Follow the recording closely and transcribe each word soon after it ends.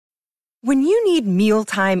When you need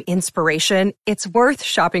mealtime inspiration, it's worth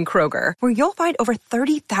shopping Kroger, where you'll find over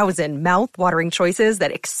 30,000 mouth-watering choices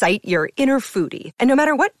that excite your inner foodie. And no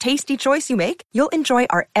matter what tasty choice you make, you'll enjoy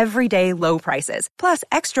our everyday low prices, plus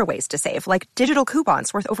extra ways to save, like digital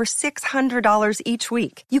coupons worth over $600 each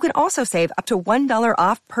week. You can also save up to $1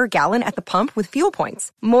 off per gallon at the pump with fuel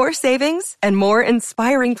points. More savings and more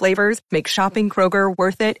inspiring flavors make shopping Kroger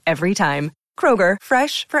worth it every time. Kroger,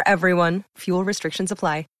 fresh for everyone. Fuel restrictions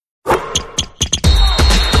apply.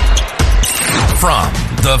 From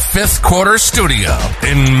the Fifth Quarter Studio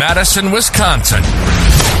in Madison, Wisconsin,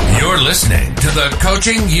 you're listening to the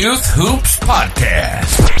Coaching Youth Hoops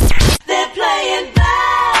Podcast. They're playing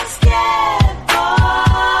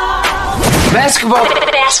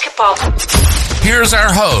Basketball. Here's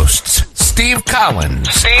our hosts, Steve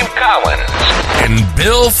Collins. And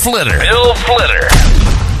Bill Flitter.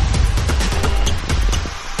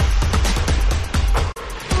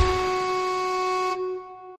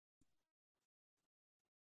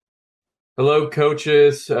 Hello,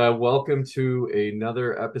 coaches. Welcome to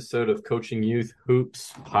another episode of Coaching Youth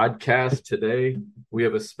Hoops Podcast. Today, we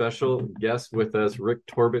have a special guest with us, Rick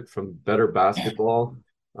Torbett from Better Basketball.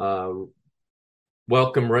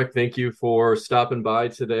 Welcome, Rick. Thank you for stopping by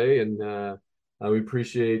today, and we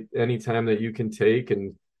appreciate any time that you can take.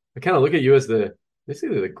 And I kind of look at you as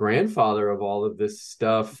basically the grandfather of all of this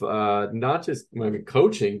stuff, not just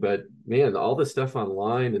coaching, but man, all the stuff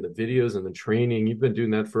online and the videos and the training. You've been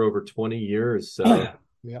doing that for over 20 years. So yeah.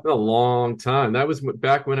 It's been a long time. That was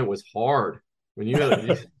back when it was hard. When you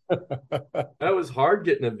that was hard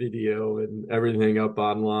getting a video and everything up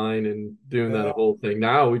online and doing that whole thing.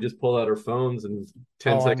 Now we just pull out our phones and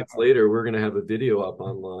 10 seconds later, we're going to have a video up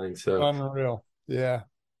online. So unreal. Yeah.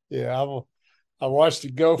 I watched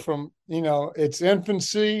it go from, its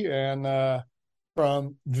infancy and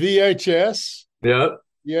from VHS. Yep.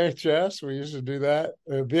 VHS, we used to do that.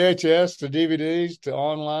 VHS to DVDs to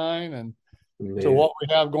online and to what we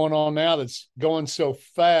have going on now that's going so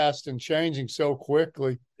fast and changing so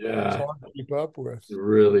quickly. Yeah. It's hard to keep up with. It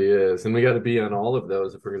really is. And we got to be on all of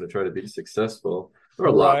those if we're going to try to be successful, or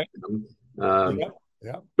a lot of them.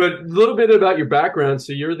 Yeah. But a little bit about your background.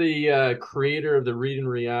 So you're the creator of the Read and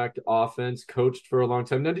React offense, coached for a long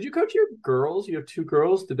time. Now, did you coach your girls? You have two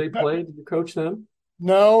girls. Did they play? Did you coach them?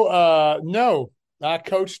 No. I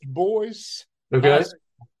coached boys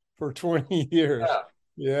for 20 years.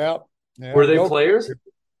 Yeah. Were they players?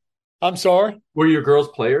 I'm sorry? Were your girls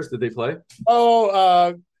players? Did they play?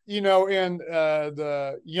 In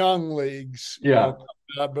the young leagues. Yeah.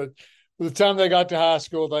 But by the time they got to high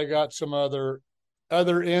school, they got some other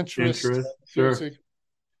interests, sure.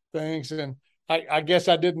 Things, and I guess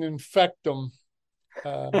I didn't infect them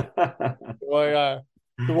the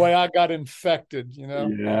way I got infected.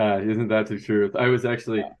 Yeah, isn't that the truth? I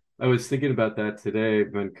was thinking about that today.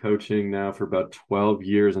 I've been coaching now for about 12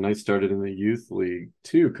 years, and I started in the youth league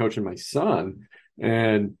too, coaching my son,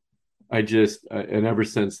 and and ever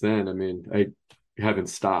since then, I haven't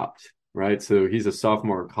stopped. Right, so he's a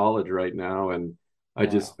sophomore in college right now, and I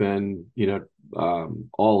just been,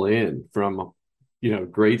 all in from,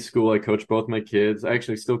 grade school. I coach both my kids. I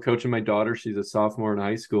actually still coaching my daughter. She's a sophomore in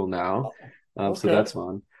high school now. So that's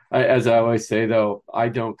fun. As I always say, though, I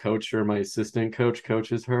don't coach her. My assistant coach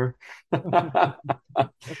coaches her.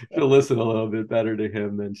 She'll listen a little bit better to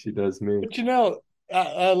him than she does me. But,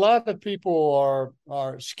 a lot of people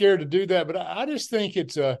are scared to do that. But I just think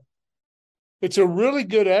it's a really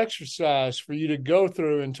good exercise for you to go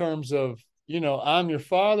through in terms of, I'm your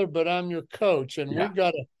father, but I'm your coach, and we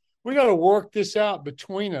got to work this out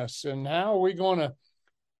between us. And how are we going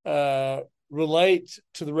to relate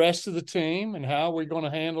to the rest of the team, and how are we going to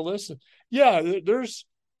handle this? Yeah, there's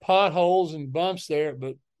potholes and bumps there,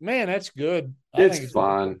 but man, that's good. It's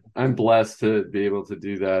fun. I'm blessed to be able to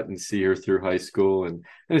do that and see her through high school, and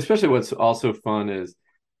especially what's also fun is,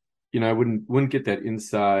 I wouldn't get that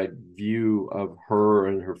inside view of her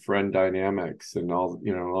and her friend dynamics and all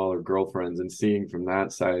her girlfriends, and seeing from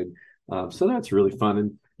that side. So that's really fun.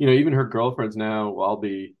 And, even her girlfriends now, I'll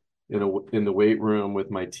be in the weight room with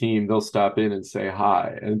my team, they'll stop in and say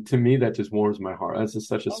hi. And to me, that just warms my heart. That's just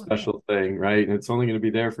such a special thing, right? And it's only going to be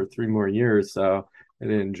there for 3 more years. So I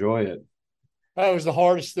enjoy it. That was the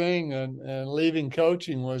hardest thing, and leaving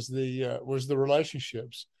coaching was the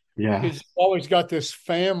relationships. Yeah, he's always got this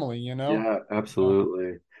family, Yeah,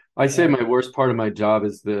 absolutely. I say my worst part of my job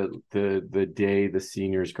is the day the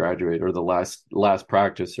seniors graduate, or the last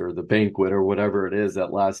practice, or the banquet, or whatever it is,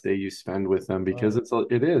 that last day you spend with them, because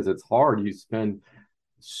it's hard. You spend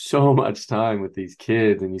so much time with these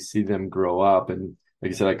kids, and you see them grow up, and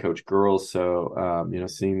like I said, I coach girls, so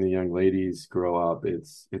seeing the young ladies grow up,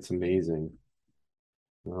 it's amazing.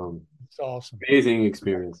 It's awesome. Amazing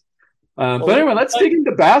experience. But Well, anyway, let's dig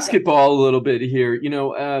into basketball a little bit here.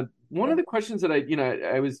 One of the questions that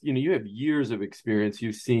I was, you have years of experience.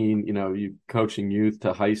 You've seen, you coaching youth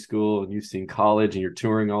to high school, and you've seen college, and you're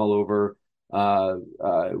touring all over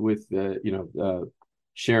with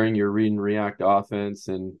sharing your read and react offense,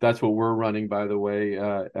 and that's what we're running, by the way,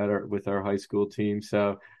 with our high school team.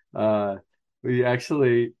 So we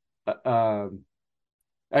actually for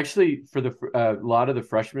the a lot of the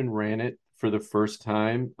freshmen ran it for the first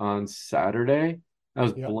time on Saturday. I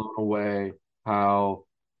was blown away how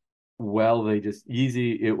well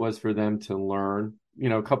easy it was for them to learn.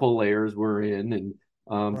 A couple layers were in, and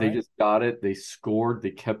they just got it. They scored.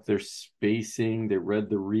 They kept their spacing. They read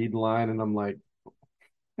the read line, and I'm like,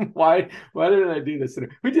 why did I do this?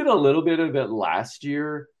 We did a little bit of it last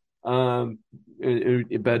year, but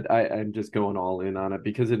I'm just going all in on it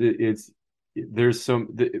because it's there's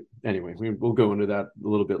anyway, we'll go into that a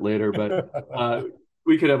little bit later, but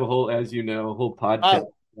we could have a whole podcast.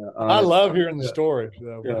 I love hearing the story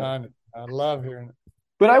though behind it. I love hearing it.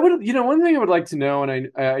 But I would, one thing I would like to know, and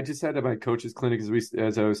I just had my coach's clinic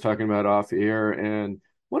as I was talking about off air, and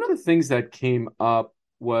one of the things that came up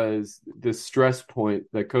was the stress point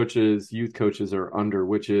that youth coaches are under,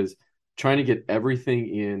 which is trying to get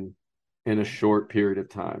everything in a short period of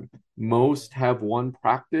time. Most have one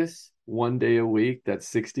practice, 1 day a week. That's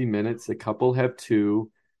 60 minutes. A couple have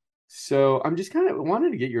two. So I'm just kind of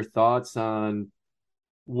wanted to get your thoughts on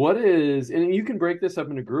what is, and you can break this up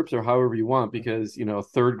into groups or however you want, because, a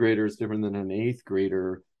third grader is different than an eighth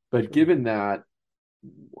grader. But given that,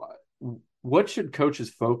 what should coaches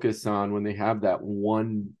focus on when they have that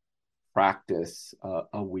one practice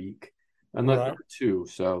a week? Unless two,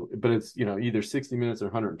 but it's, either 60 minutes or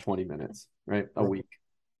 120 minutes, right? A week.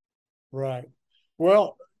 Right.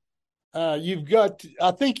 Well, I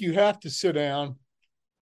think you have to sit down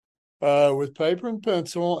with paper and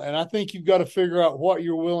pencil, and I think you've got to figure out what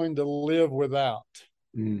you're willing to live without,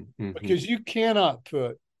 because you cannot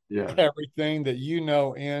put everything that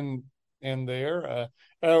in there,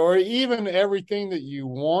 or even everything that you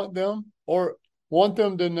want them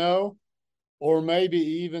to know, or maybe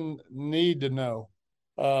even need to know.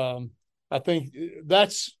 I think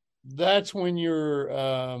that's when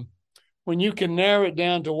when you can narrow it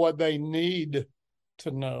down to what they need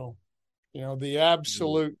to know. The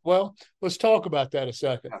absolute. Well, let's talk about that a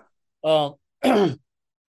second.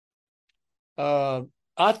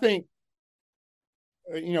 I think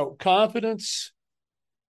confidence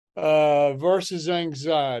versus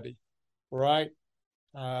anxiety, right?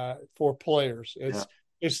 For players,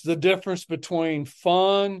 it's the difference between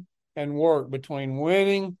fun and work, between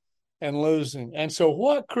winning and losing. And so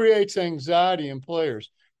what creates anxiety in players?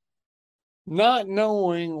 Not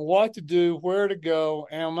knowing what to do, where to go.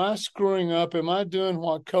 Am I screwing up? Am I doing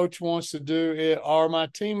what coach wants to do? Are my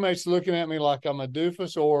teammates looking at me like I'm a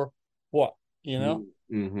doofus or what?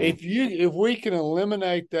 If we can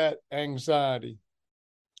eliminate that anxiety,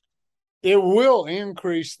 it will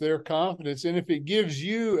increase their confidence. And if it gives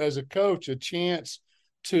you as a coach a chance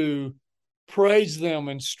to praise them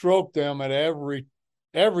and stroke them at every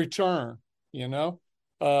turn,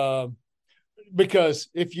 because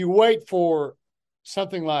if you wait for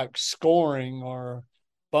something like scoring or a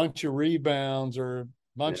bunch of rebounds or a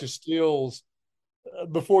bunch of steals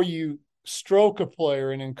before you stroke a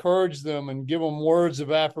player and encourage them and give them words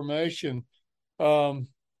of affirmation, they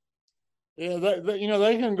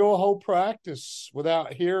can go a whole practice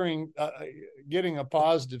without getting a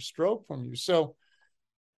positive stroke from you. So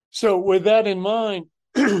with that in mind,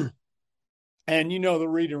 and the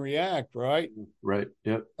read and react, right? Right.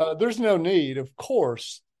 Yep. There's no need, of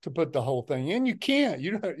course, to put the whole thing in. You can't.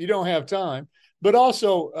 You don't have time. But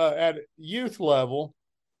also at youth level,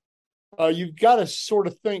 you've got to sort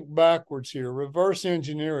of think backwards here, reverse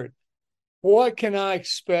engineer it. What can I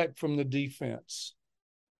expect from the defense?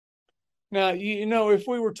 Now, if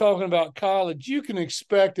we were talking about college, you can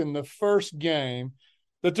expect in the first game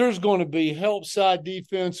that there's going to be help side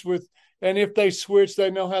defense and if they switch,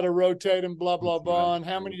 they know how to rotate and blah, blah, blah, and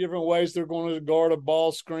how many different ways they're going to guard a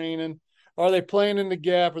ball screen. And are they playing in the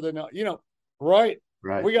gap or they not? Right?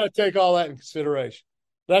 Right. We got to take all that in consideration.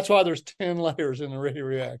 That's why there's 10 layers in the ready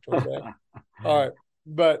react. Okay. All right.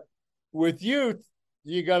 But with youth,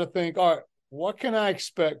 you got to think, all right, what can I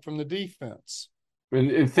expect from the defense?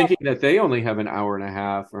 And thinking that they only have an hour and a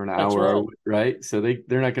half or an hour, right? So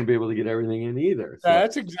they're not going to be able to get everything in either. So.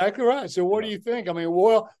 That's exactly right. So what do you think? I mean,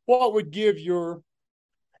 what would give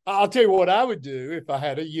I'll tell you what I would do if I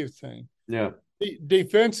had a youth team. Yeah.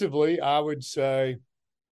 Defensively, I would say,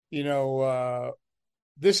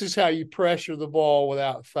 this is how you pressure the ball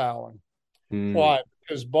without fouling. Why?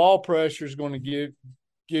 Because ball pressure is going to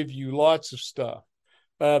give you lots of stuff.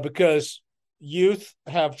 Because youth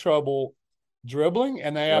have trouble dribbling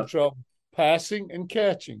and they have trouble passing and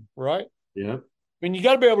catching, right? Yeah. I mean, you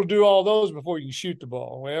got to be able to do all those before you can shoot the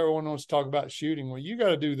ball. Well, everyone wants to talk about shooting. Well, you got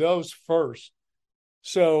to do those first.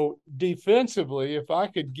 So defensively, if I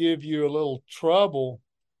could give you a little trouble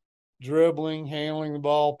dribbling, handling the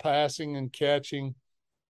ball, passing, and catching,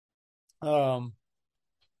 I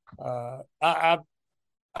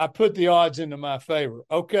put the odds into my favor.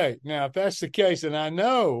 Okay, now if that's the case, and I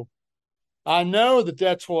know that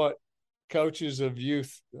that's what coaches of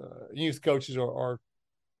youth coaches are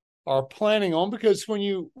planning on, because when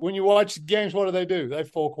you watch games, what do? They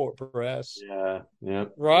full court press. Yeah. Yeah.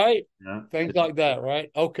 Right? Yeah. Things like that,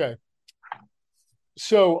 right? Okay.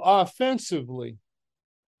 So offensively,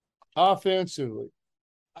 I think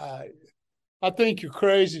you're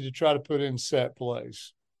crazy to try to put in set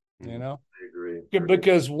plays. You know? I agree.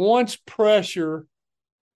 Because once pressure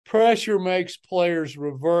makes players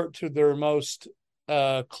revert to their most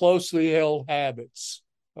closely held habits.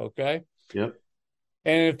 Okay. Yep.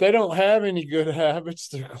 And if they don't have any good habits,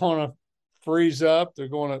 they're going to freeze up.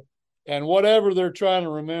 And whatever they're trying to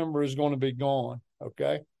remember is going to be gone.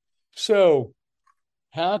 Okay. So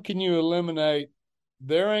how can you eliminate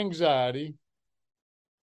their anxiety?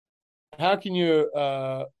 How can you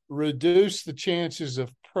reduce the chances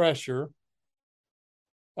of pressure?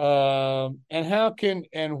 And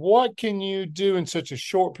what can you do in such a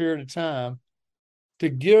short period of time to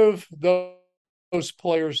give those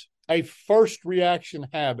players a first reaction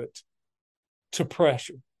habit to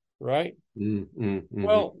pressure, right?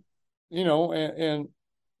 Well, and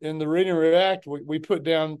in the Read and React, we put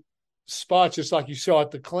down spots just like you saw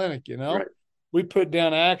at the clinic, Right. We put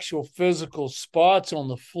down actual physical spots on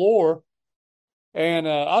the floor. And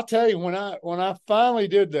I'll tell you, when I finally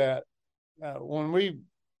did that, I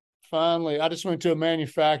just went to a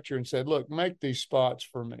manufacturer and said, look, make these spots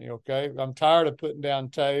for me. Okay. I'm tired of putting down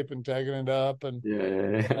tape and taking it up. And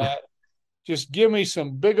just give me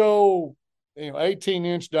some big old,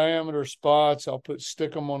 18-inch diameter spots. I'll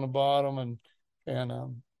stick them on the bottom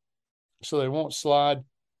and so they won't slide.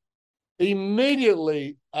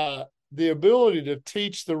 Immediately, the ability to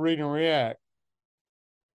teach the Read and React,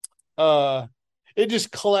 it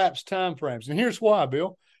just collapsed time frames. And here's why,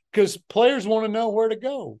 Bill. Because players want to know where to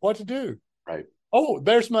go, what to do. Right. Oh,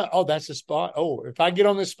 that's a spot. Oh, if I get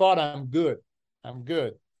on this spot, I'm good.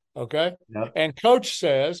 Okay. Yep. And coach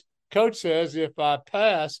says, if I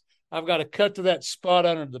pass, I've got to cut to that spot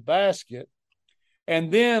under the basket.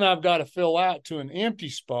 And then I've got to fill out to an empty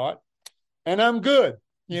spot and I'm good.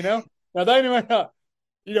 Now they may not,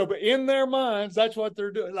 but in their minds, that's what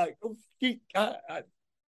they're doing. Like,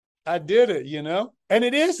 I did it, and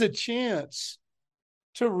it is a chance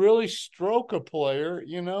to really stroke a player,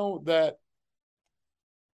 that,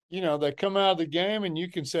 they come out of the game and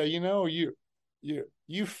you can say, you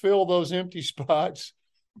fill those empty spots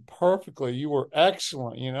perfectly. You were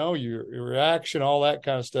excellent, your reaction, all that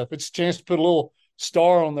kind of stuff. It's a chance to put a little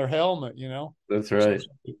star on their helmet, That's right.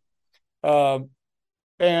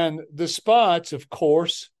 And the spots, of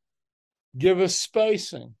course, give us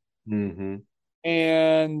spacing. Mm-hmm.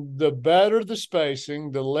 And the better the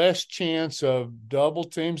spacing, the less chance of double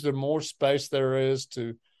teams, the more space there is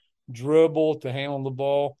to dribble, to handle the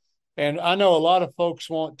ball. And I know a lot of folks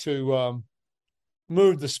want to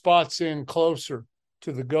move the spots in closer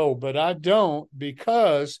to the goal, but I don't,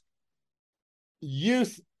 because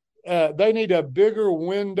youth, they need a bigger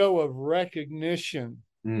window of recognition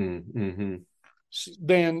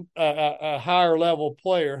than a higher level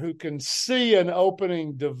player who can see an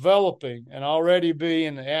opening developing and already be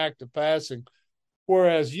in the act of passing.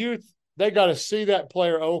 Whereas youth, they got to see that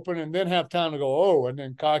player open and then have time to go, and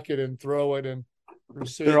then cock it and throw it and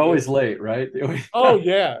receive. They're always late, right? Oh,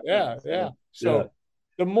 yeah. So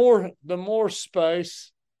the more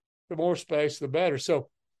space, the better. So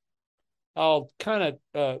I'll kind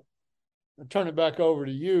of turn it back over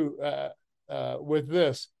to you with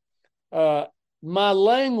this. My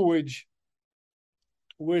language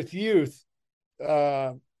with youth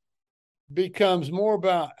becomes more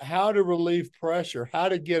about how to relieve pressure, how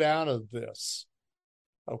to get out of this.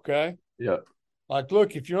 Okay? Yeah. Like,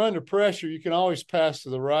 look, if you're under pressure, you can always pass to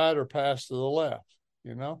the right or pass to the left,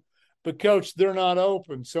 But, Coach, they're not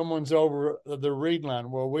open. Someone's over the read line.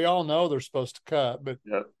 Well, we all know they're supposed to cut, but,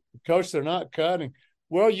 Coach, they're not cutting.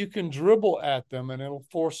 Well, you can dribble at them, and it'll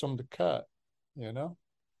force them to cut, Well,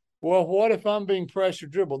 what if I'm being pressure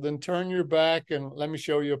dribbled? Then turn your back and let me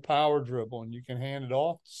show you a power dribble, and you can hand it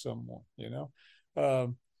off to someone,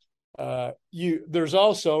 There's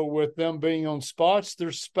also, with them being on spots,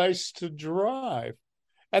 there's space to drive.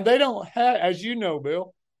 And they don't have, as you know,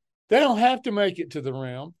 Bill, they don't have to make it to the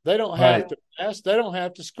rim. They don't have Right. to pass. They don't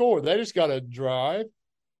have to score. They just got to drive.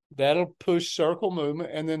 That'll push circle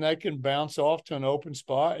movement, and then they can bounce off to an open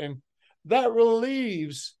spot. And that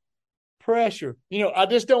relieves pressure. I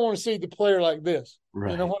just don't want to see the player like this.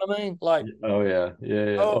 Right. You know what I mean? Like, Oh yeah.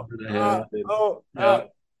 Yeah. oh, Over the head. oh,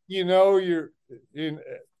 you know,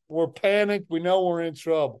 we're panicked. We know we're in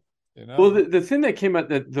trouble. Well, the thing that came out,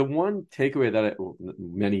 the one takeaway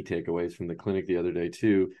many takeaways from the clinic the other day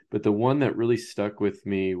too, but the one that really stuck with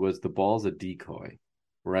me was the ball's a decoy,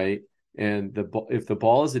 right? And if the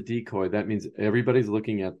ball is a decoy, that means everybody's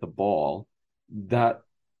looking at the ball.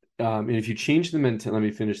 And if you change the mentality, let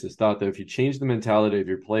me finish this thought though. If you change the mentality of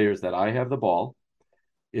your players that I have the ball,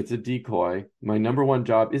 it's a decoy. My number one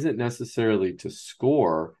job isn't necessarily to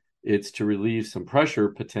score. It's to relieve some pressure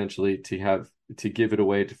potentially to give it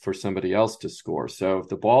away for somebody else to score. So if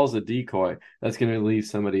the ball is a decoy, that's going to leave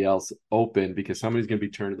somebody else open because somebody's going to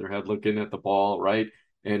be turning their head looking at the ball, right?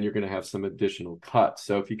 And you're going to have some additional cuts.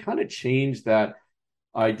 So if you kind of change that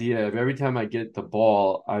idea of every time I get the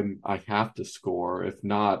ball, I have to score. If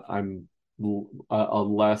not, I'm a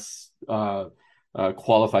less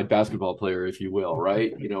qualified basketball player, if you will,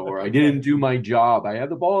 right? Or I didn't do my job. I have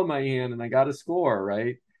the ball in my hand and I got to score,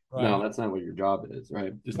 right? Right. No, that's not what your job is,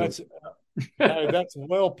 right? That's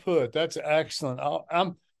well put. That's excellent.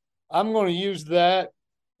 I'm going to use that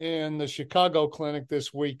in the Chicago clinic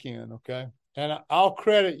this weekend. Okay, and I'll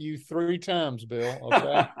credit you 3 times, Bill.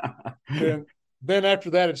 Okay, then after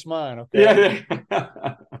that it's mine. Okay. Yeah.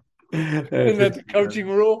 Isn't that the coaching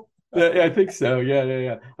rule? I think so.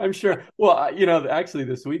 Yeah. I'm sure. Well, actually,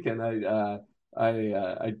 this weekend I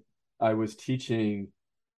was teaching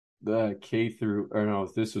the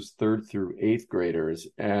this was 3rd through 8th graders,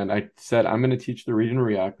 and I said I'm going to teach the read and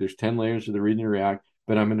react. There's 10 layers of the read and react,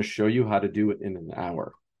 but I'm going to show you how to do it in an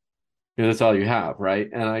hour. Because that's all you have, right?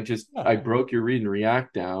 And I broke your read and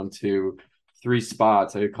react down to 3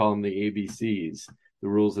 spots. I call them the ABCs, the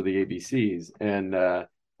rules of the ABCs, and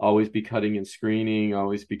always be cutting and screening,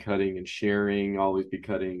 always be cutting and sharing, always be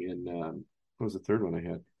cutting and what was the third one I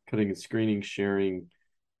had? Cutting and screening, sharing,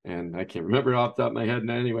 and I can't remember off the top of my head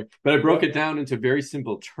now anyway. But I broke it down into very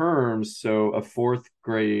simple terms so a 4th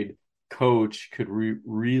grade coach could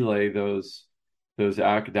relay that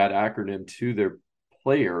acronym to their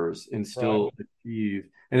players and still achieve.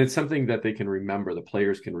 And it's something that they can remember. The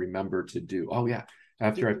players can remember to do. Oh yeah.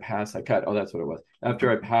 After I pass, I cut. Oh, that's what it was. After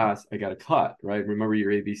I pass, I got a cut, right? Remember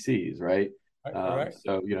your ABCs, right? Right.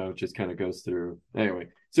 So, it just kind of goes through. Anyway,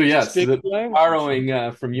 so yes,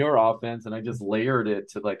 borrowing from your offense, and I just layered it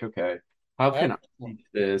to like, okay, how can I teach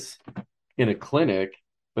this in a clinic?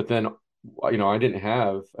 But then, I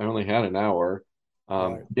only had an hour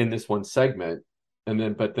in this one segment.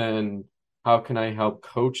 But then how can I help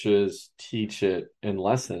coaches teach it in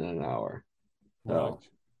less than an hour? So,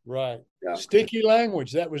 Right. Yeah. Sticky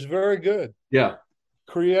language. That was very good. Yeah.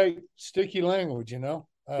 Create sticky language,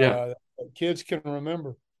 kids can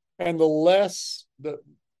remember. And the less, the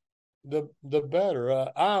better.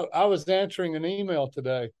 I was answering an email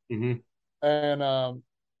today, mm-hmm. and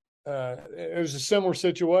it was a similar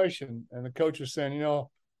situation. And the coach was saying,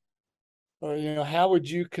 how would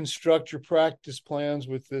you construct your practice plans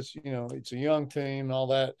with this? It's a young team and all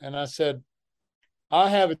that. And I said, I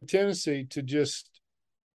have a tendency to just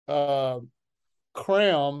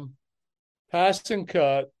cram, pass and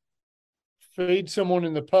cut, feed someone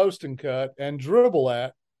in the post and cut, and dribble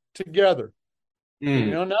at together.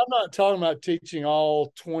 Now I'm not talking about teaching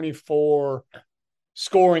all 24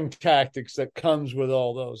 scoring tactics that comes with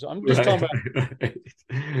all those. I'm just talking about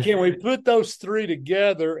can we put those 3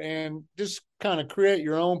 together and just kind of create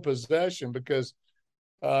your own possession? Because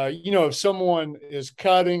if someone is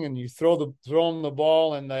cutting and you throw them the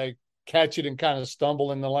ball and they catch it and kind of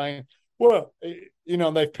stumble in the lane, well,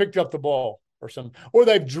 they've picked up the ball or something, or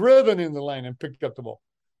they've driven in the lane and picked up the ball.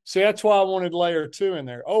 See, that's why I wanted layer 2 in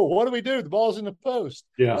there. Oh, what do we do? The ball's in the post.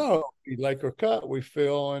 Yeah. Oh, we like our cut, we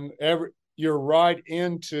fill, and you're right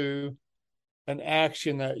into an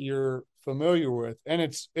action that you're familiar with. And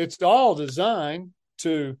it's all designed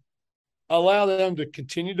to allow them to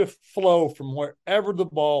continue to flow from wherever the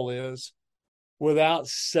ball is without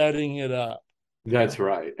setting it up. That's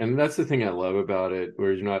right. And that's the thing I love about it,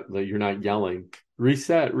 where you're not yelling,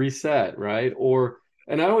 reset, right?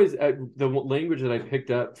 And I always, the language that I picked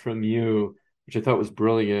up from you, which I thought was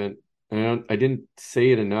brilliant, and I didn't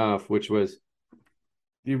say it enough, which was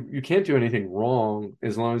you can't do anything wrong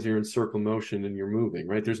as long as you're in circle motion and you're moving,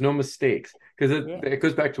 right? There's no mistakes, because it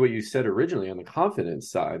goes back to what you said originally on the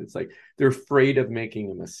confidence side. It's like they're afraid of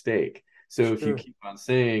making a mistake. So if you keep on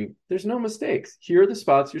saying there's no mistakes, here are the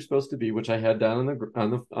spots you're supposed to be, which I had down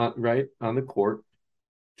on the court.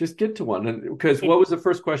 Just get to one. And because what was the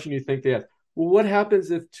first question you think they asked? Well, what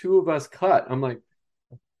happens if two of us cut? I'm like,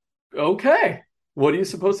 okay, what are you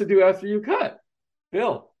supposed to do after you cut?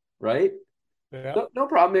 Bill, right? Yeah. No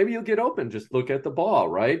problem. Maybe you'll get open. Just look at the ball,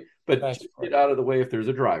 right? But just get out of the way if there's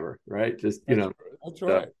a driver, right? Just, That's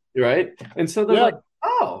right. Right. And so they're like,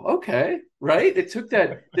 oh, okay, right? It took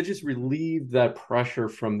that, it just relieved that pressure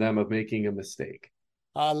from them of making a mistake.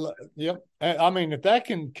 Yep. I mean, if that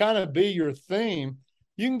can kind of be your theme,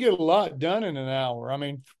 you can get a lot done in an hour. I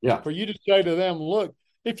mean, for you to say to them, look,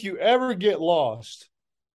 if you ever get lost,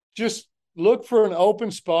 just look for an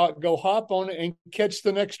open spot, go hop on it, and catch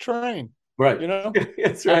the next train. Right.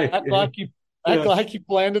 That's right. Act like you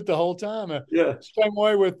planned it the whole time. Same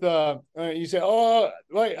way with you say, oh,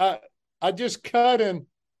 wait, I just cut and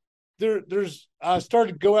I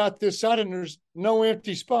started to go out this side and there's no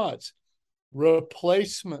empty spots.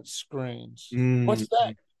 Replacement screens. What's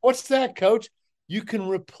that? What's that, coach? You can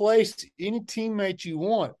replace any teammate you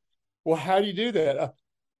want. Well, how do you do that?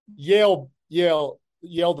 Yell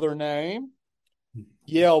their name,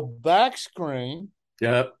 yell back screen.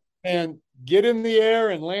 Yep. And get in the air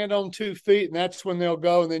and land on 2 feet, and that's when they'll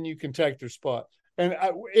go, and then you can take their spot. And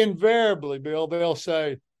invariably, Bill, they'll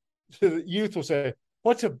say, the youth will say,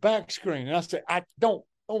 "What's a back screen?" And I say, "I don't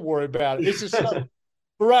worry about it. It's just something."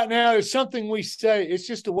 But right now, it's something we say. It's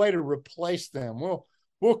just a way to replace them.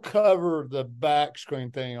 We'll cover the back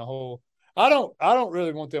screen thing a whole. I don't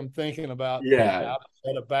really want them thinking about how to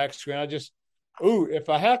set a back screen. I just, if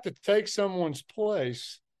I have to take someone's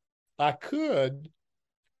place, I could.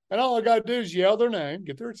 And all I got to do is yell their name,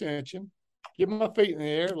 get their attention, get my feet in the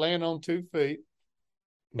air, land on 2 feet.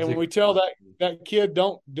 And when we tell that kid,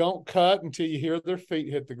 don't cut until you hear their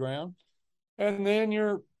feet hit the ground. And then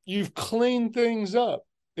you've cleaned things up.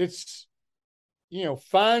 It's,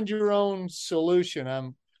 find your own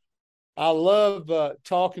solution. I love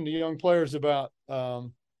talking to young players about the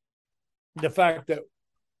fact that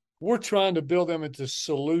we're trying to build them into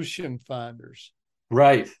solution finders.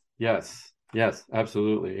 Right. Yes,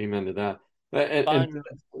 absolutely. Amen to that. And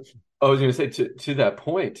I was going to say to that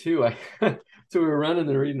point too. So we were running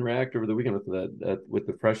the Read and React over the weekend with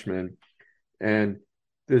the freshmen, and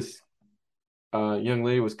this young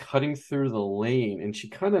lady was cutting through the lane, and she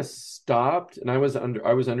kind of stopped, and I was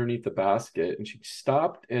underneath the basket, and she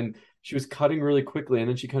stopped, and she was cutting really quickly, and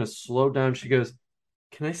then she kind of slowed down. She goes,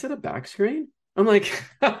 "Can I set a back screen?" I'm like,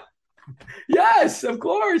 "Yes, of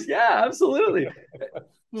course, yeah, absolutely."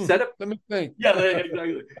 Let me think. Yeah,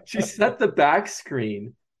 exactly. She set the back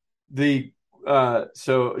screen.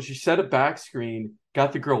 So she set a back screen,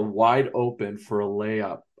 got the girl wide open for a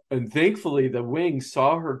layup. And thankfully the wing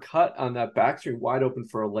saw her cut on that back screen wide open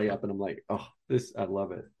for a layup. And I'm like, oh, I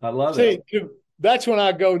love it. I love it. That's when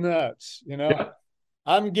I go nuts, Yeah.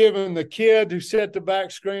 I'm giving the kid who set the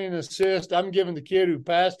back screen an assist. I'm giving the kid who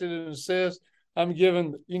passed it an assist. I'm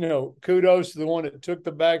giving, kudos to the one that took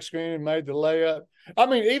the back screen and made the layup. I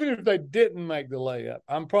mean, even if they didn't make the layup,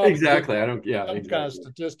 I'm probably exactly. Some kind of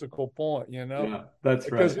statistical point, Yeah, that's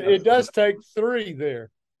right. Because it does take 3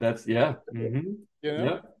 there. That's Mm-hmm.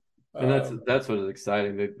 Yeah, and that's what is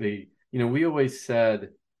exciting. That we always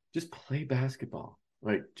said, just play basketball,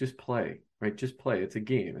 right? Just play, right? Just play. It's a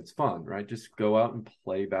game. It's fun, right? Just go out and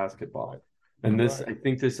play basketball. And I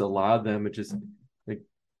think this allowed them. It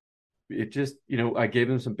just, I gave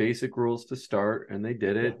them some basic rules to start, and they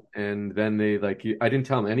did it. And then I didn't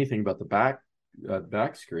tell them anything about the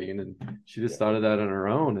back screen, and she just thought of that on her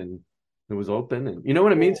own, and it was open, and you know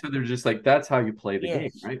what I mean? So they're just like, that's how you play the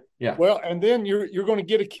game, right? Yeah. Well, and then you're going to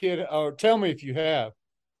get a kid, or tell me if you have,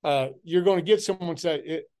 you're going to get someone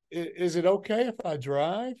say, is it okay if I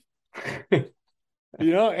drive?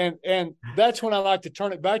 And that's when I like to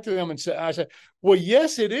turn it back to them and say, well,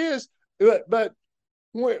 yes, it is, but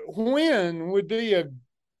when would be a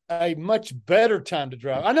much better time to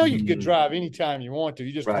drive? I know you could drive anytime you want to.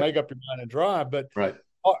 You just make up your mind and drive. But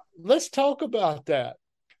let's talk about that.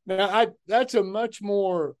 Now, that's a much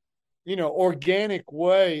more, organic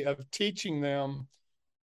way of teaching them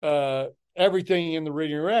everything in the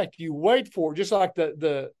Read and React. You wait for it, just like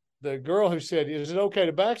the girl who said, "Is it okay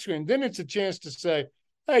to back screen?" Then it's a chance to say,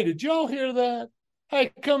 "Hey, did y'all hear that?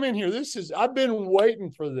 Hey, come in here. I've been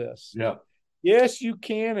waiting for this." Yeah. Yes, you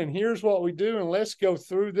can, and here's what we do, and let's go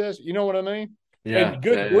through this. You know what I mean? Yeah. And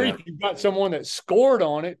good grief, you've got someone that scored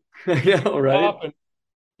on it. Yeah, right.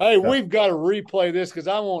 Hey, we've got to replay this because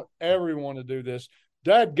I want everyone to do this.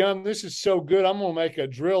 Dadgum, this is so good. I'm going to make a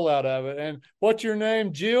drill out of it. And what's your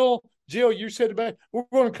name? Jill? Jill, you said about we're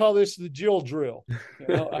going to call this the Jill drill. You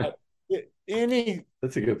know,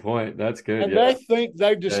 That's a good point. That's good. and Yeah. they think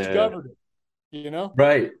they've Yeah, yeah. discovered it, you know?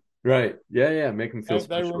 Right. Right. Yeah. Yeah. Make them feel They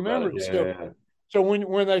special about remember it. it. Yeah. So, Yeah. so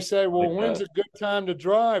when they say, I well, like when's that. a good time to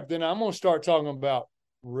drive? Then I'm going to start talking about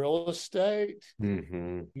real estate,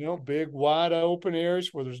 Mm-hmm. you know, big wide open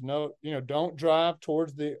areas where there's no, you know, don't drive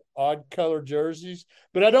towards the odd color jerseys.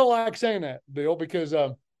 But I don't like saying that, Bill, because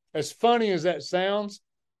as funny as that sounds,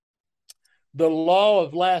 the law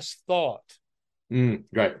of last thought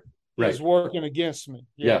Right. Right. is working against me.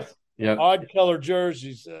 Yeah. Yes. Yeah. Odd color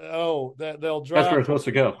jerseys. That they'll That's where drive. it's supposed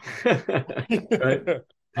to go. Right.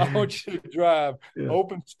 I want you to drive Yeah.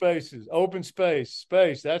 open spaces, open space.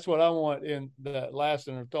 That's what I want in that last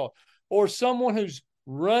inner thought. Or someone who's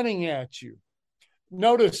running at you.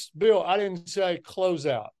 Notice, Bill, I didn't say close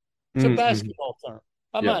out. It's a basketball term.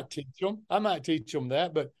 I might teach them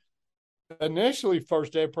that, but initially,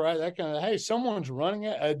 first day of practice, that kind of, hey, a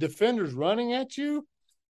defender's running at you.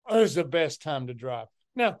 Is the best time to drive.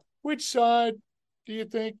 Now, which side do you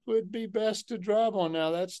think would be best to drive on? Now,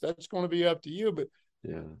 that's going to be up to you, but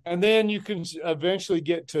Yeah. and then you can eventually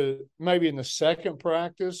get to maybe in the second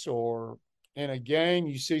practice or in a game,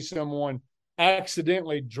 you see someone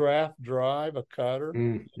accidentally draft drive a cutter,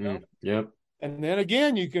 you know? Yep. And then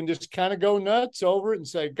again, you can just kind of go nuts over it and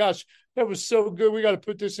say, gosh, that was so good. We got to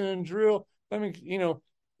put this in a drill. I mean, you know,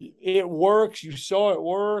 it works. You saw it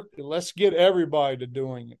work. Let's get everybody to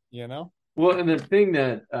doing it, you know? Well, and the thing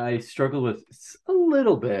that I struggle with a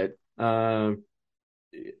little bit, which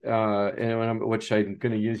I'm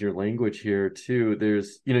going to use your language here too.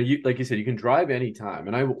 There's, you like you said, you can drive anytime,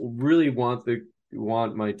 and I really want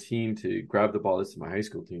my team to grab the ball. This is my high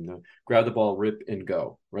school team, though. Grab the ball, rip and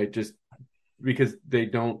go, right? Just because they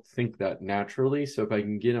don't think that naturally. So if I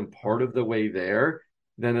can get them part of the way there,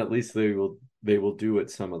 then at least they will do it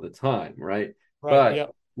some of the time, right? But Yeah.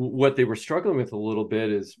 what they were struggling with a little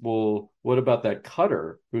bit is, well, what about that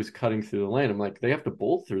cutter who's cutting through the lane? I'm like, they have to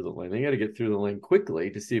bolt through the lane. They got to get through the lane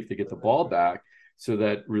quickly to see if they get the ball back, so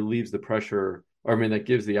that relieves the pressure. Or I mean, that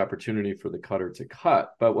gives the opportunity for the cutter to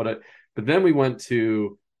cut. But then we went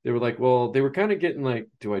to, they were like, well, they were kind of getting like,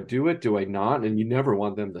 do I do it? Do I not? And you never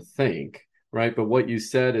want them to think, right? But what you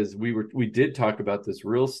said is we did talk about this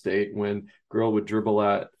real estate when girl would dribble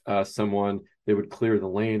at someone, they would clear the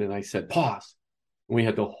lane. And I said, pause. We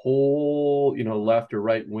had the whole, left or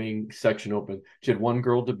right wing section open. She had one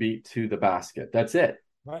girl to beat to the basket. That's it.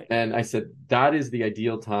 Right. And I said, that is the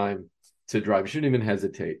ideal time to drive. You shouldn't even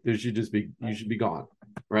hesitate. You should be gone.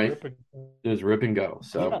 Right. Just rip and go.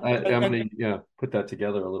 So I'm going to put that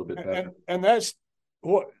together a little bit better. And that's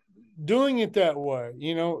what doing it that way,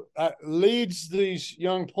 leads these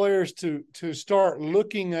young players to start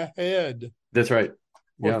looking ahead. That's right.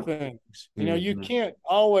 For things. You can't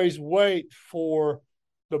always wait for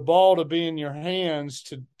the ball to be in your hands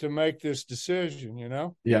to make this decision,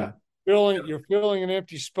 Yeah. You're filling an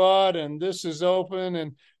empty spot, and this is open,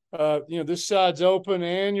 and this side's open,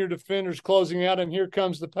 and your defender's closing out, and here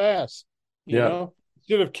comes the pass. You know,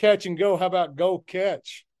 instead of catch and go, how about go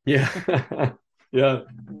catch? Yeah. Yeah.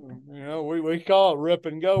 We call it rip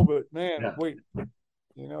and go, but man,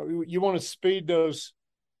 you want to speed those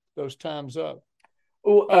times up.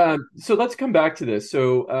 Well, so let's come back to this.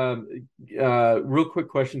 So, real quick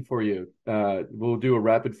question for you. We'll do a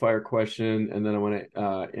rapid fire question, and then I want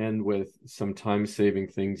to end with some time saving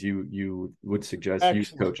things you would suggest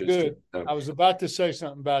youth coaches. Good. So, I was about to say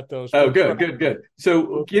something about those. Oh, good.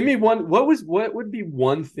 So, give me one. What would be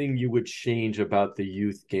one thing you would change about the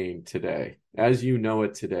youth game today, as you know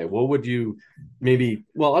it today? What would you maybe?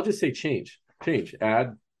 Well, I'll just say change,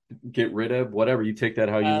 add, get rid of, whatever. You take that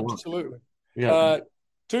how you want. Absolutely. Yeah.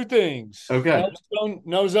 Two things. Okay.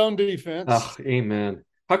 No zone defense. Oh, amen.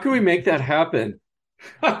 How can we make that happen?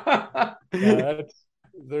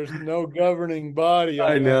 There's no governing body.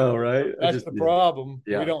 I know, right? That's the problem.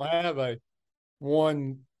 Yeah. We don't have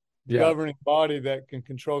one governing body that can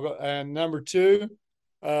control. And number two,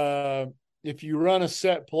 if you run a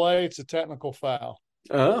set play, it's a technical foul.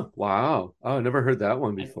 Oh, wow. Oh, I never heard that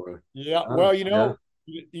one before. Yeah. Well,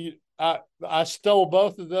 I stole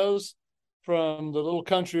both of those from the little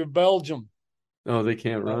country of Belgium. Oh, they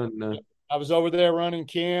can't run. No. I was over there running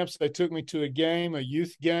camps. They took me to a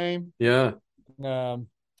youth game. Yeah. I'm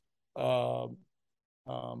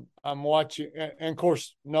watching, and of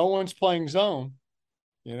course, no one's playing zone,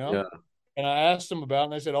 Yeah. And I asked them about it,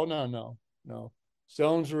 and they said, "Oh, no.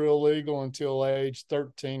 Zones are illegal until age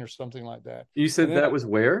 13 or something like that." You said that was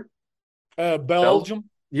where? Belgium.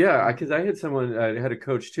 Yeah, because I had someone, I had a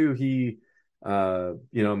coach too. He, my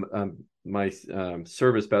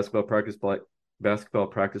service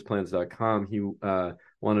basketballpracticeplans.com, he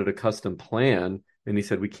wanted a custom plan, and he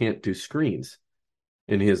said we can't do screens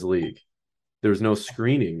in his league. There's no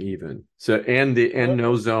screening even. So and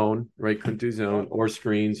no zone, right? Couldn't do zone or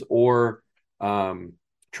screens or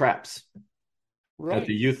traps at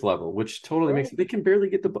the youth level, which totally makes it. They can barely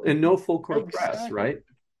get the ball and no full court press, right?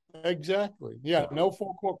 Exactly. Yeah, no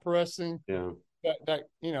full court pressing. Yeah. That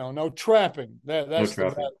no trapping. That's No the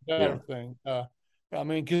trapping. better thing. I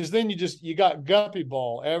mean, because then you got guppy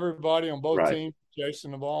ball. Everybody on both teams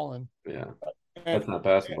chasing the ball, and that's not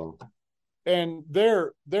basketball. And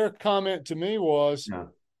their comment to me was,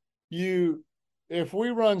 if we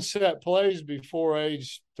run set plays before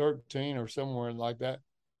age 13 or somewhere like that,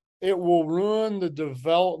 it will ruin the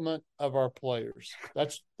development of our players.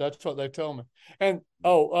 That's what they told me. And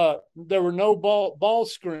there were no ball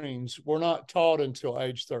screens were not taught until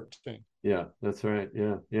age 13. Yeah, that's right.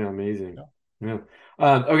 Yeah, amazing. Yeah.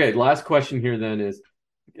 Okay, last question here then is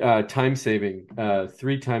time saving.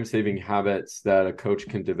 3 time saving habits that a coach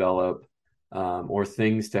can develop, or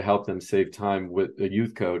things to help them save time with a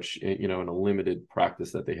youth coach, in a limited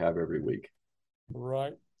practice that they have every week.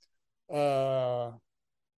 Right.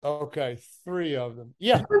 Okay, 3 of them.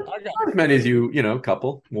 Yeah, I got as many as you.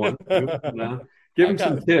 Couple, 1, 2. Give them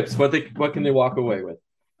some tips. What can they walk away with?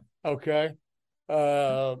 Okay.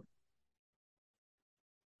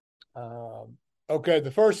 Okay.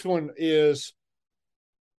 The first one is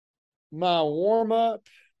my warm up,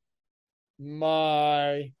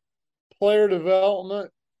 my player development.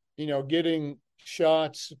 Getting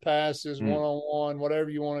shots, passes, one-on-one, whatever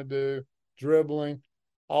you want to do, dribbling,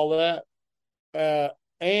 all that.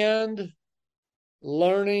 And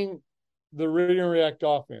learning the read and react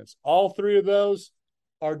offense. All 3 of those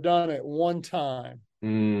are done at one time.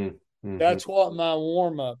 Mm-hmm. That's what my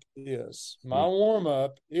warm-up is. My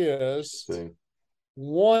warm-up is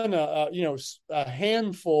one, a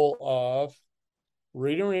handful of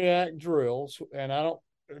read and react drills. And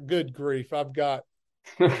good grief, I've got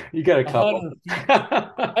you got a couple.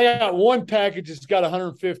 I got one package that's got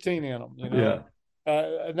 115 in them, Yeah.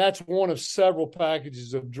 And that's one of several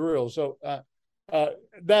packages of drills. So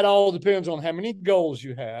that all depends on how many goals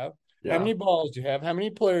you have, how many balls you have, how many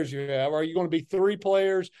players you have. Are you going to be 3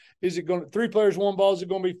 players? Is it going to 3 players, 1 ball? Is it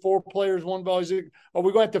going to be 4 players, 1 ball? Are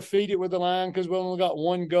we going to have to feed it with the line because we only got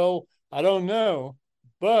 1 goal? I don't know,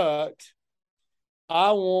 but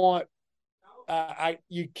I want.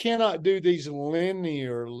 You cannot do these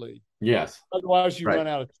linearly. Yes. Otherwise, you run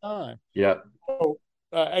out of time. Yeah. So,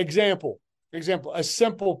 example, a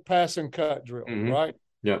simple pass and cut drill, right?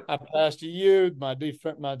 Yeah. I pass to you. My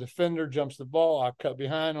defender jumps the ball. I cut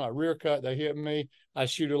behind them. I rear cut. They hit me. I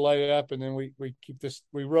shoot a layup, and then we keep this.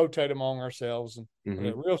 We rotate among ourselves, and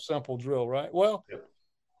a real simple drill, right? Well,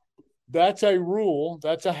 that's a rule.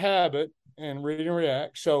 That's a habit in read and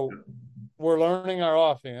react. So we're learning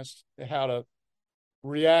our offense, how to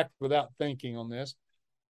react without thinking on this.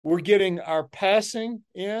 We're getting our passing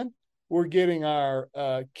in. We're getting our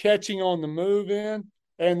catching on the move in.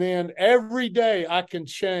 And then every day I can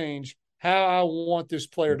change how I want this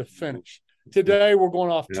player to finish. Today we're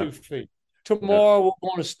going off 2 feet. Tomorrow we're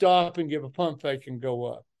going to stop and give a pump fake and go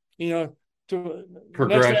up. To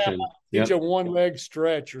progression. Next day I might a 1-leg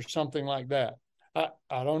stretch or something like that. I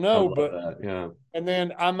don't know, but and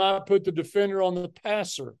then I might put the defender on the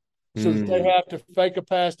passer so that they have to fake a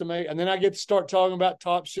pass to me, and then I get to start talking about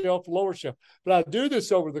top shelf, lower shelf. But I do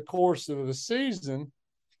this over the course of the season.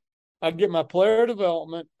 I get my player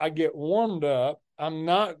development. I get warmed up. I'm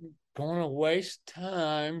not going to waste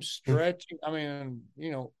time stretching. I mean,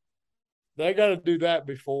 they got to do that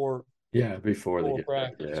before they get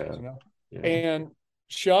practice. And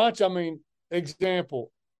shots. I mean, example.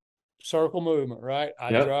 Circle movement, right? I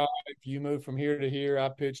drive, you move from here to here, I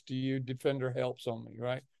pitch to you, defender helps on me,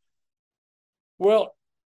 right? Well,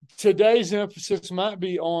 today's emphasis might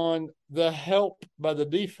be on the help by the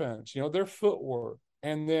defense, their footwork,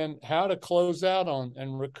 and then how to close out on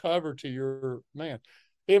and recover to your man.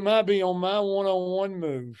 It might be on my one-on-one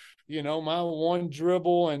move, my one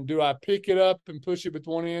dribble, and do I pick it up and push it with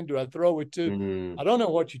one end? Do I throw it two? I don't know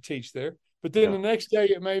what you teach there. But then the next day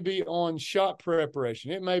it may be on shot preparation.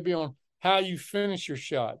 It may be on how you finish your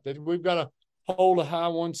shot, that we've got to hold a high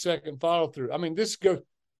 1-second follow through. I mean,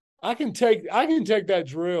 I can take that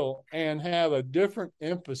drill and have a different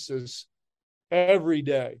emphasis every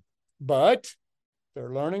day. But they're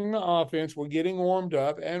learning the offense, we're getting warmed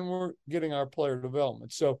up, and we're getting our player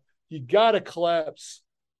development. So you got to collapse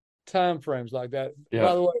time frames like that.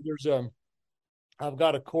 By the way, I've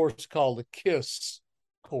got a course called the KISS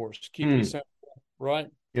course. Keep it simple, right?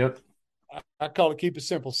 Yep. I call it keep it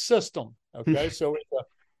simple system. Okay. So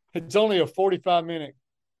it's only a 45-minute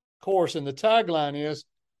course. And the tagline is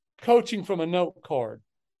coaching from a note card.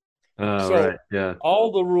 Oh, So right. Yeah.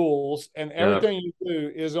 all the rules and everything you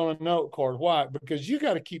do is on a note card. Why? Because you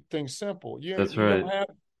got to keep things simple. That's You right. don't have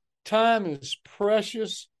time is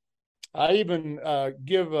precious. I even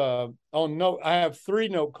give on note. I have 3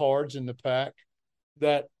 note cards in the pack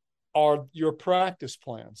that are your practice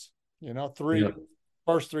plans.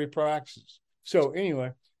 First 3 practices. So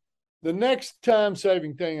anyway, the next time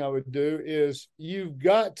saving thing I would do is you've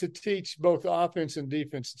got to teach both offense and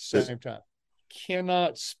defense at the same time.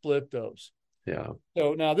 Cannot split those. Yeah.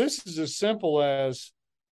 So now this is as simple as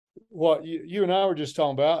what you and I were just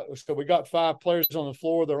talking about. So we got 5 players on the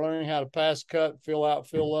floor. They're learning how to pass, cut, fill out,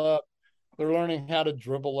 fill up. They're learning how to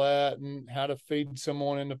dribble at and how to feed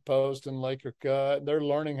someone in the post and Laker cut. They're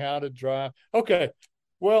learning how to drive. Okay,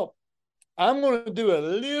 well, I'm going to do a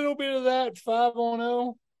little bit of that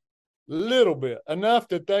 5-on-0, little bit, enough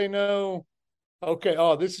that they know, okay,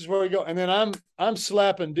 this is where we go. And then I'm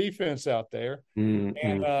slapping defense out there. And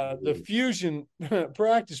the Fusion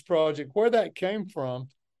practice project, where that came from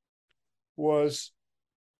was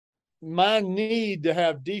my need to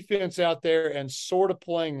have defense out there and sort of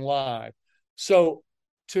playing live. So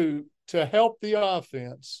to help the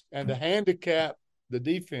offense and to handicap the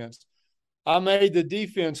defense, I made the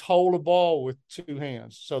defense hold a ball with 2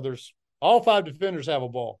 hands. So there's all 5 defenders have a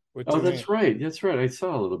ball with 2 hands. That's right. That's right. I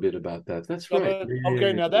saw a little bit about that. That's right.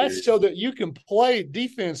 Now that's so that you can play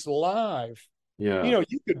defense live. Yeah.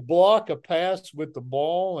 You could block a pass with the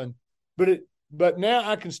ball, but now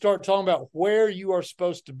I can start talking about where you are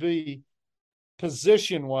supposed to be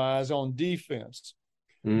position wise on defense.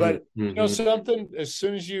 But something, as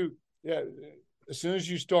soon as you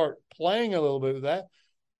start playing a little bit of that,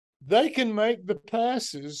 they can make the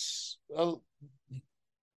passes a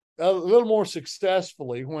little more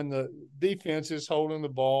successfully when the defense is holding the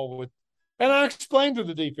ball with. And I explained to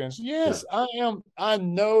the defense, yes, yeah. I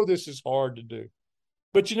know this is hard to do,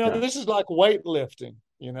 but this is like weightlifting.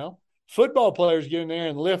 Football players get in there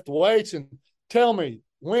and lift weights, and tell me,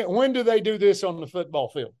 when do they do this on the football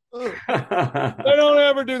field? They don't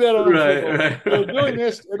ever do that on the football field. They're doing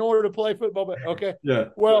this in order to play football. Okay. Yeah.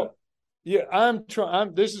 Well, yeah, I'm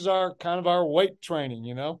trying. This is our weight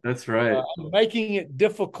training. That's right. I'm making it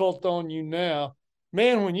difficult on you now,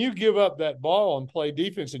 man. When you give up that ball and play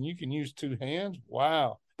defense, and you can use 2 hands,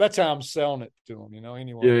 wow. That's how I'm selling it to them.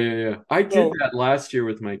 Anyway. Yeah. I did that last year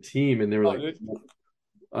with my team, and they were like.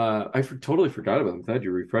 I totally forgot about them. I'm glad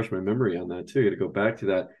you refreshed my memory on that too. I got to go back to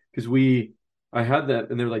that because I had that,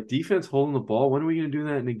 and they're like, defense holding the ball. When are we going to do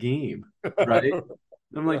that in a game? Right?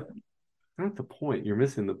 I'm like, not the point. You're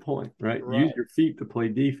missing the point, right? Use your feet to play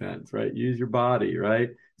defense, right? Use your body, right?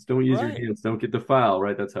 Just don't use your hands. Don't get the foul,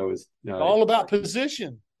 right? That's how it's all about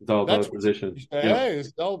position. It's all about position. Hey,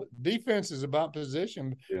 it's all defense is about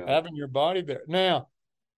position. Yeah. Having your body there. Now,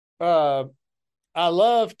 I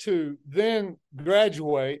love to then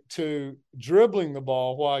graduate to dribbling the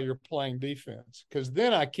ball while you're playing defense, because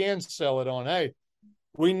then I can sell it on, hey,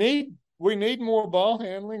 we need more ball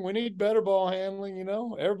handling. We need better ball handling.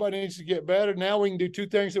 Everybody needs to get better. Now we can do 2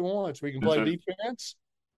 things at once. We can play defense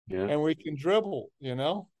and we can dribble,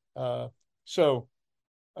 but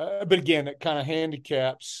again, it kind of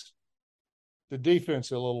handicaps the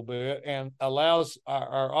defense a little bit and allows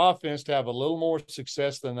our offense to have a little more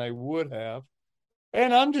success than they would have.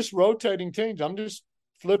 And I'm just rotating teams. I'm just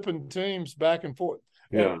flipping teams back and forth.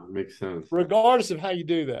 Yeah, makes sense. Regardless of how you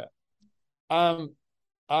do that,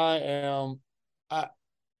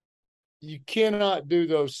 you cannot do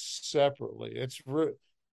those separately. It's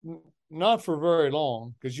not for very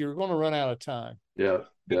long because you're going to run out of time. Yeah.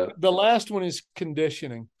 The last one is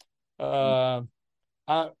conditioning. I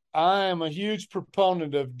am a huge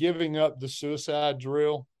proponent of giving up the suicide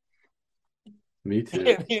drill. Me too.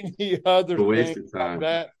 And any other thing like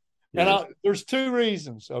that. Yeah. And there's 2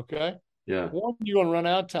 reasons, okay? Yeah. One, you're going to run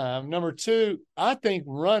out of time. Number 2, I think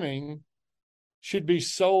running should be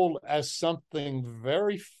sold as something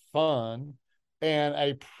very fun and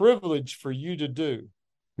a privilege for you to do.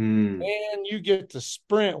 And you get to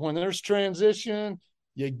sprint. When there's transition,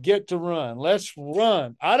 you get to run. Let's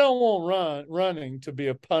run. I don't want running to be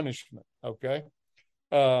a punishment, okay?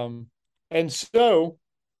 And so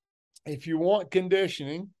if you want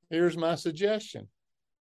conditioning, here's my suggestion.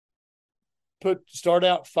 Start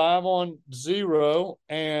out 5-on-0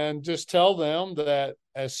 and just tell them that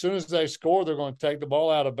as soon as they score, they're going to take the ball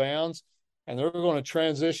out of bounds and they're going to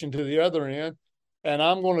transition to the other end. And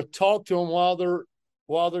I'm going to talk to them while they're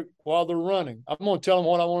running. I'm going to tell them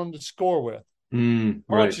what I want them to score with. Right.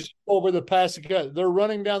 I want you to score with a passing cut. They're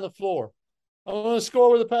running down the floor. I want to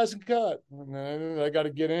score with a passing cut. And then they got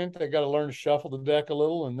to get in. They got to learn to shuffle the deck a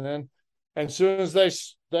little. And then as soon as they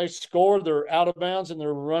score, they're out of bounds and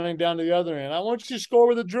they're running down to the other end. I want you to score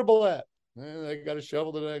with a dribble at. And they got to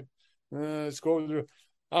shuffle the deck. Score with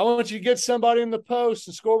I want you to get somebody in the post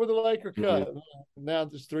and score with a Laker cut. Mm-hmm. Now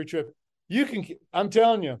there's 3 trips. I'm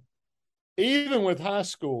telling you, even with high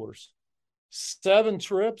schoolers, 7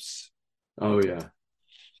 trips. Oh yeah.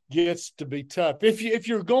 Gets to be tough if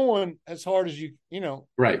you're going as hard as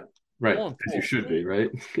right as you should be, right?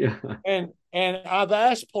 Yeah. And I've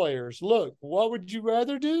asked players, look, what would you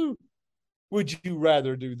rather do? Would you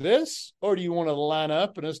rather do this, or do you want to line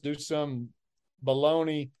up and us do some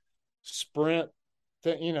baloney sprint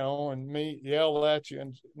and me yell at you?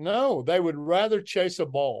 And no, they would rather chase a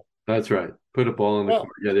ball. That's right. Put a ball in the court.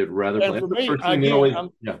 Yeah, they'd rather play. For me,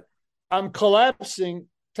 I'm collapsing.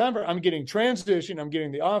 I'm getting transition, I'm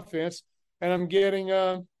getting the offense, and I'm getting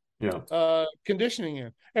conditioning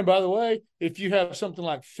in. And by the way, if you have something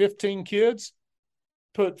like 15 kids,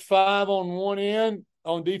 put 5 on one end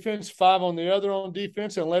on defense, 5 on the other on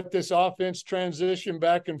defense, and let this offense transition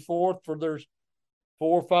back and forth for their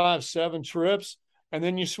 4, 5, 7 trips, and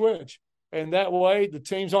then you switch. And that way, the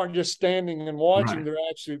teams aren't just standing and watching; right. They're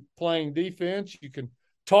actually playing defense. You can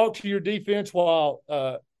talk to your defense while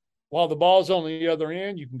the ball's on the other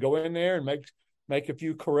end. You can go in there and make a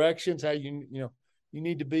few corrections. How you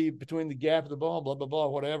need to be between the gap of the ball, blah blah blah,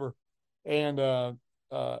 whatever, and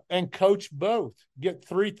coach both. Get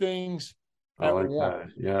 3 things at once. That.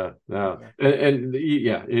 Yeah, no,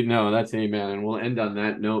 no, that's amen. And we'll end on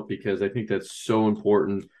that note because I think that's so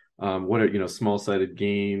important. What are small-sided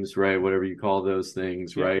games, right? Whatever you call those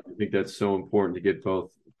things, right? I think that's so important to get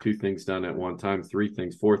both 2 things done at one time, 3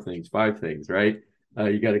 things, 4 things, 5 things, right?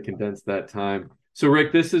 You got to condense that time. So,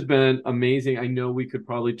 Rick, this has been amazing. I know we could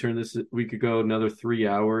probably we could go another 3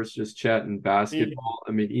 hours just chatting basketball.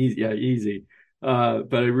 I mean, easy.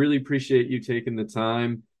 But I really appreciate you taking the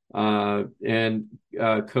time. And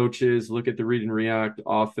coaches, look at the Read and React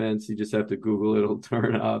offense. You just have to Google it. It'll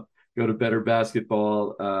turn up. Go to Better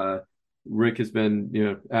Basketball. Rick has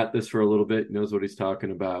been, at this for a little bit. He knows what he's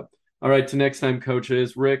talking about. All right, till next time,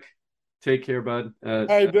 coaches. Rick, take care, bud.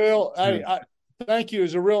 Hey, Bill. Thank you. It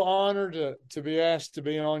was a real honor to be asked to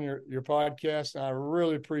be on your podcast. I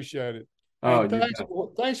really appreciate it.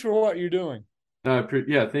 Thanks for what you're doing.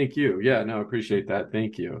 Thank you. Yeah, no, I appreciate that.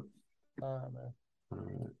 Thank you. All right, man. All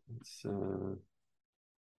right. Let's,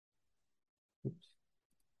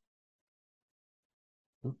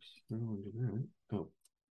 oops. I don't want to do that. Oh.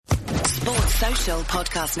 Sports Social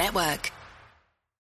Podcast Network.